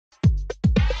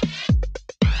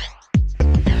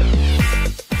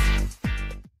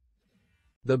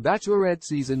The Bachelorette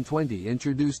Season 20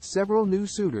 introduced several new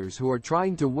suitors who are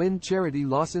trying to win Charity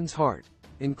Lawson's heart,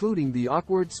 including the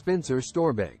awkward Spencer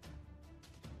Storbeck.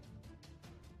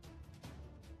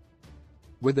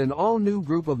 With an all-new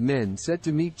group of men set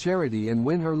to meet Charity and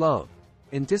win her love,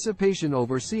 anticipation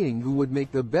over seeing who would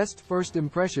make the best first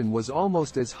impression was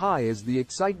almost as high as the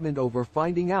excitement over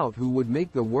finding out who would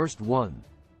make the worst one.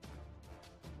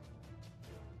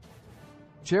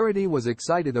 Charity was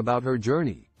excited about her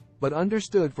journey, but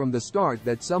understood from the start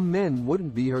that some men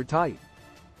wouldn't be her type.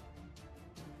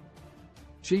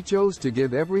 She chose to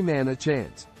give every man a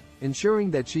chance, ensuring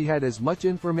that she had as much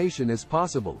information as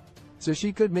possible, so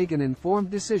she could make an informed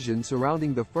decision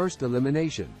surrounding the first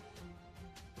elimination.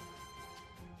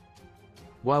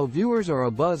 While viewers are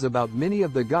abuzz about many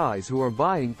of the guys who are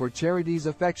vying for Charity's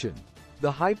affection,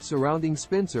 the hype surrounding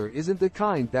Spencer isn't the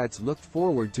kind that's looked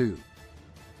forward to.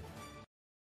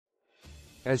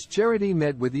 As Charity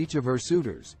met with each of her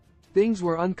suitors, things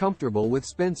were uncomfortable with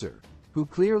Spencer, who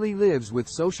clearly lives with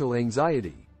social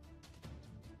anxiety.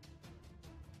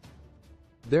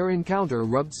 Their encounter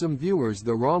rubbed some viewers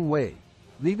the wrong way,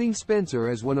 leaving Spencer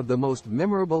as one of the most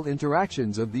memorable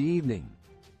interactions of the evening.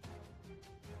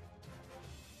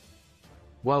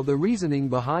 While the reasoning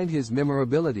behind his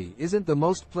memorability isn't the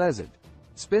most pleasant,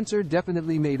 Spencer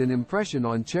definitely made an impression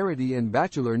on Charity and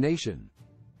Bachelor Nation.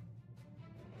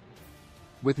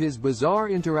 With his bizarre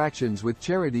interactions with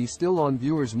Charity still on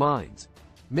viewers' minds,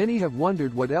 many have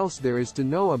wondered what else there is to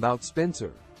know about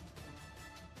Spencer.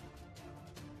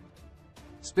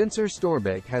 Spencer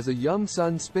Storbeck has a young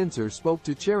son. Spencer spoke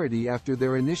to Charity after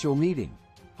their initial meeting,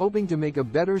 hoping to make a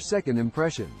better second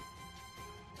impression.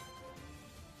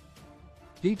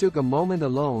 He took a moment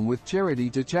alone with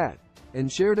Charity to chat,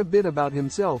 and shared a bit about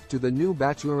himself to the new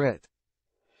Bachelorette.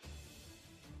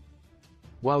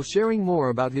 While sharing more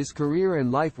about his career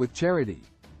and life with Charity,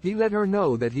 he let her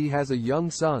know that he has a young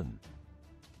son.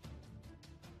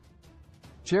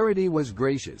 Charity was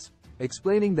gracious,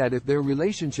 explaining that if their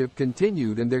relationship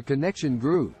continued and their connection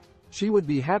grew, she would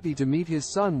be happy to meet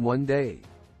his son one day.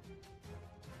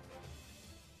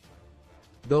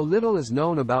 Though little is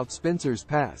known about Spencer's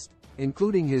past,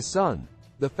 including his son,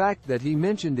 the fact that he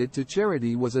mentioned it to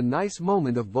Charity was a nice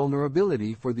moment of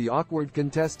vulnerability for the awkward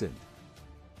contestant.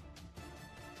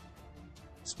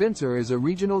 Spencer is a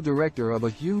regional director of a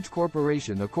huge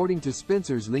corporation according to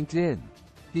Spencer's LinkedIn.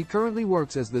 He currently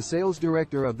works as the sales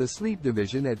director of the sleep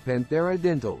division at Panthera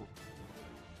Dental.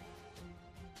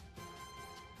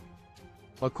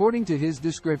 According to his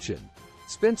description,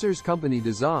 Spencer's company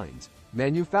designs,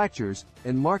 manufactures,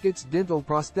 and markets dental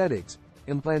prosthetics,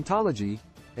 implantology,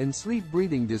 and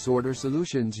sleep-breathing disorder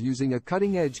solutions using a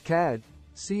cutting-edge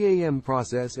CAD/CAM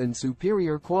process and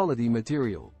superior quality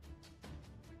material.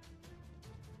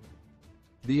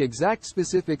 The exact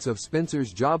specifics of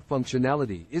Spencer's job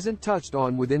functionality isn't touched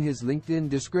on within his LinkedIn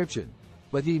description,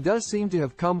 but he does seem to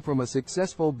have come from a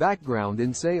successful background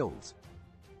in sales.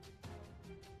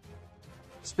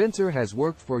 Spencer has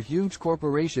worked for huge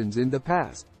corporations in the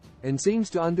past, and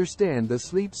seems to understand the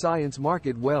sleep science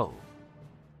market well.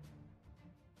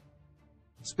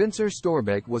 Spencer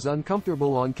Storbeck was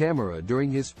uncomfortable on camera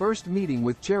during his first meeting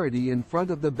with Charity in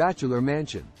front of the Bachelor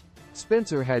Mansion.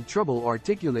 Spencer had trouble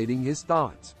articulating his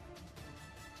thoughts.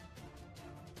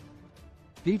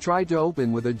 He tried to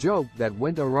open with a joke that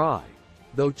went awry.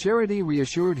 Though Charity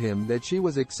reassured him that she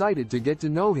was excited to get to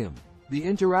know him, the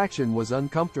interaction was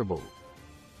uncomfortable.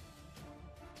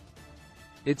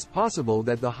 It's possible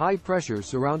that the high pressure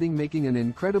surrounding making an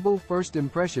incredible first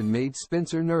impression made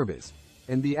Spencer nervous,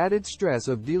 and the added stress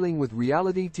of dealing with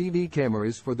reality TV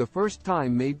cameras for the first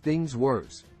time made things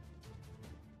worse.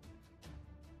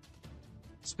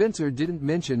 Spencer didn't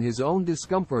mention his own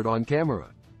discomfort on camera,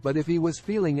 but if he was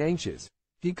feeling anxious,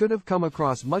 he could have come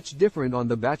across much different on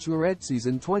The Bachelorette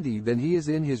Season 20 than he is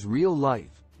in his real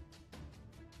life.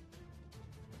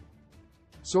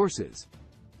 Sources: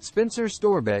 Spencer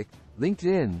Storbeck,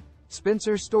 LinkedIn;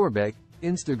 Spencer Storbeck,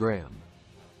 Instagram.